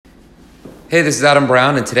Hey, this is Adam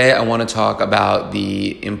Brown, and today I want to talk about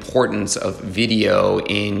the importance of video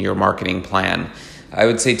in your marketing plan. I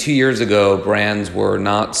would say 2 years ago, brands were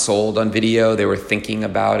not sold on video. They were thinking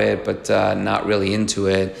about it, but not really into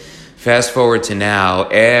it. Fast forward to now,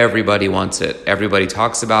 everybody wants it. Everybody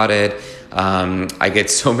talks about it. I get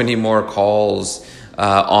so many more calls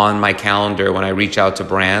on my calendar when I reach out to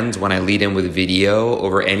brands, when I lead in with video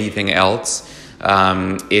over anything else.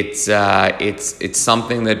 It's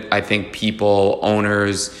something that I think people,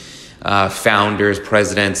 owners, founders,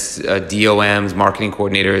 presidents, DOMs, marketing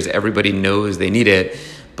coordinators, everybody knows they need it,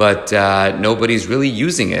 but nobody's really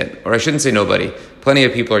using it. Or I shouldn't say nobody. Plenty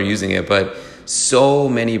of people are using it, but so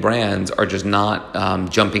many brands are just not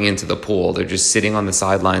jumping into the pool. They're just sitting on the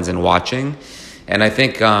sidelines and watching. And I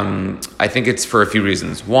think it's for a few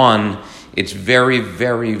reasons. One, it's very,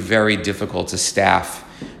 very, very difficult to staff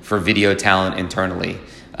for video talent internally.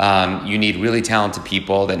 You need really talented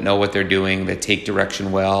people that know what they're doing, that take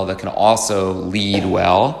direction well, that can also lead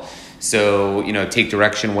well. So, take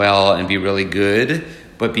direction well and be really good,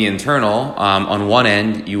 but be internal. On one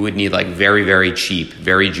end, you would need very, very cheap,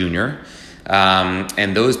 very junior.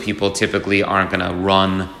 And those people typically aren't going to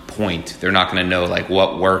run point. They're not going to know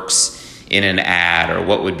what works in an ad or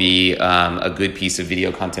what would be a good piece of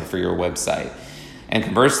video content for your website. And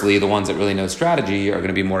conversely, the ones that really know strategy are going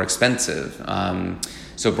to be more expensive.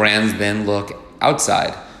 So brands then look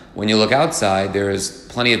outside. When you look outside, there's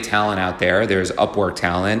plenty of talent out there. There's Upwork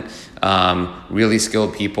talent, really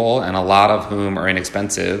skilled people, and a lot of whom are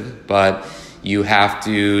inexpensive, but you have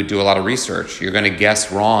to do a lot of research. You're going to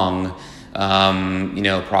guess wrong, probably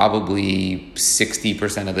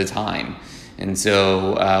 60% of the time. And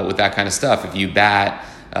so with that kind of stuff, if you bat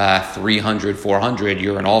 300, 400,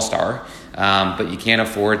 you're an all-star. But you can't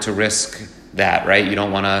afford to risk that, right? You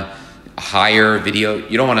don't want to hire video.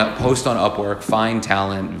 You don't want to post on Upwork, find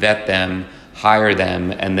talent, vet them, hire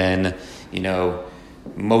them, and then,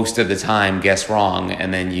 most of the time guess wrong,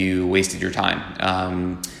 and then you wasted your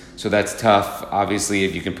time. So that's tough. Obviously,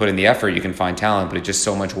 if you can put in the effort, you can find talent, but it's just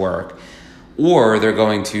so much work. Or they're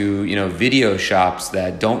going to, video shops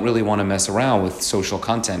that don't really want to mess around with social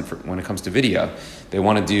content when it comes to video. They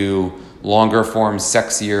want to do longer form,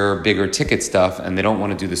 sexier, bigger ticket stuff, and they don't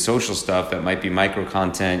want to do the social stuff that might be micro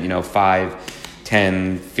content, 5,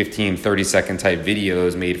 10, 15, 30-second type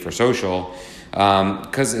videos made for social,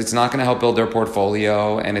 because it's not going to help build their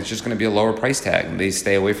portfolio, and it's just going to be a lower price tag, and they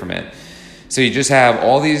stay away from it. So you just have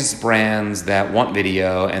all these brands that want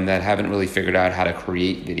video and that haven't really figured out how to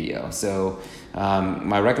create video. So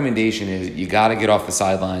my recommendation is you got to get off the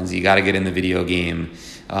sidelines. You got to get in the video game.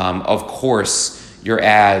 Of course, your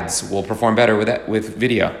ads will perform better with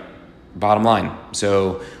video, bottom line.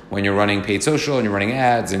 So when you're running paid social and you're running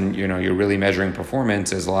ads and you're really measuring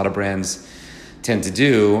performance, as a lot of brands tend to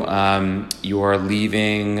do, you are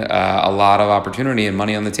leaving a lot of opportunity and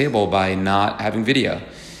money on the table by not having video.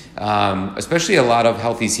 Especially a lot of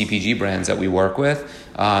healthy CPG brands that we work with,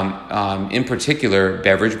 in particular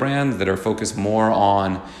beverage brands that are focused more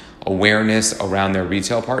on awareness around their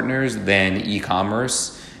retail partners than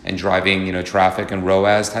e-commerce and driving traffic and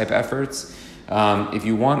ROAS type efforts. If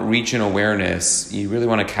you want reach and awareness, you really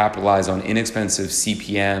want to capitalize on inexpensive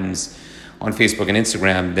CPMs on Facebook and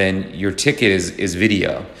Instagram, then your ticket is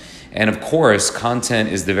video. And of course, content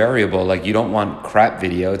is the variable. You don't want crap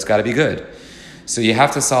video, it's got to be good. So you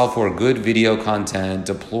have to solve for good video content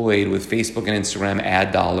deployed with Facebook and Instagram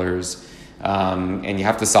ad dollars, and you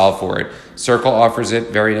have to solve for it. Circle offers it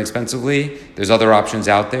very inexpensively. There's other options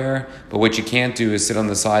out there, but what you can't do is sit on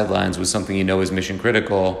the sidelines with something is mission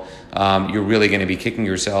critical. You're really going to be kicking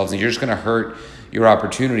yourselves, and you're just going to hurt your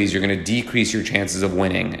opportunities. You're going to decrease your chances of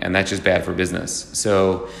winning, and that's just bad for business.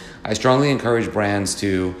 So I strongly encourage brands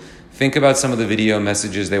to think about some of the video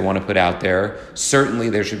messages they want to put out there. Certainly,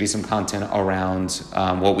 there should be some content around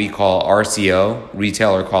what we call RCO,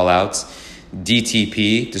 retailer callouts,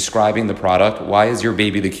 DTP, describing the product. Why is your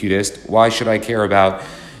baby the cutest? Why should I care about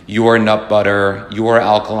your nut butter, your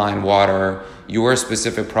alkaline water, your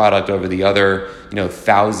specific product over the other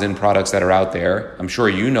 1,000 products that are out there? I'm sure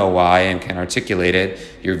you know why and can articulate it.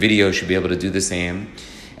 Your video should be able to do the same.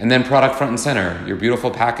 And then product front and center, your beautiful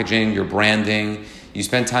packaging, your branding. You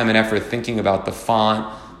spend time and effort thinking about the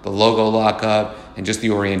font, the logo lockup, and just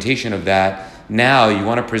the orientation of that. Now you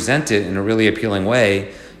want to present it in a really appealing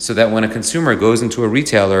way so that when a consumer goes into a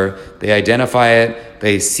retailer, they identify it,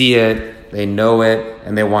 they see it, they know it,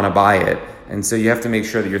 and they want to buy it. And so you have to make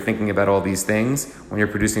sure that you're thinking about all these things when you're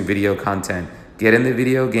producing video content. Get in the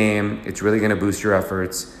video game. It's really going to boost your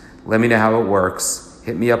efforts. Let me know how it works.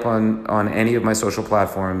 Hit me up on any of my social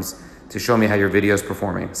platforms to show me how your video is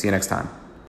performing. See you next time.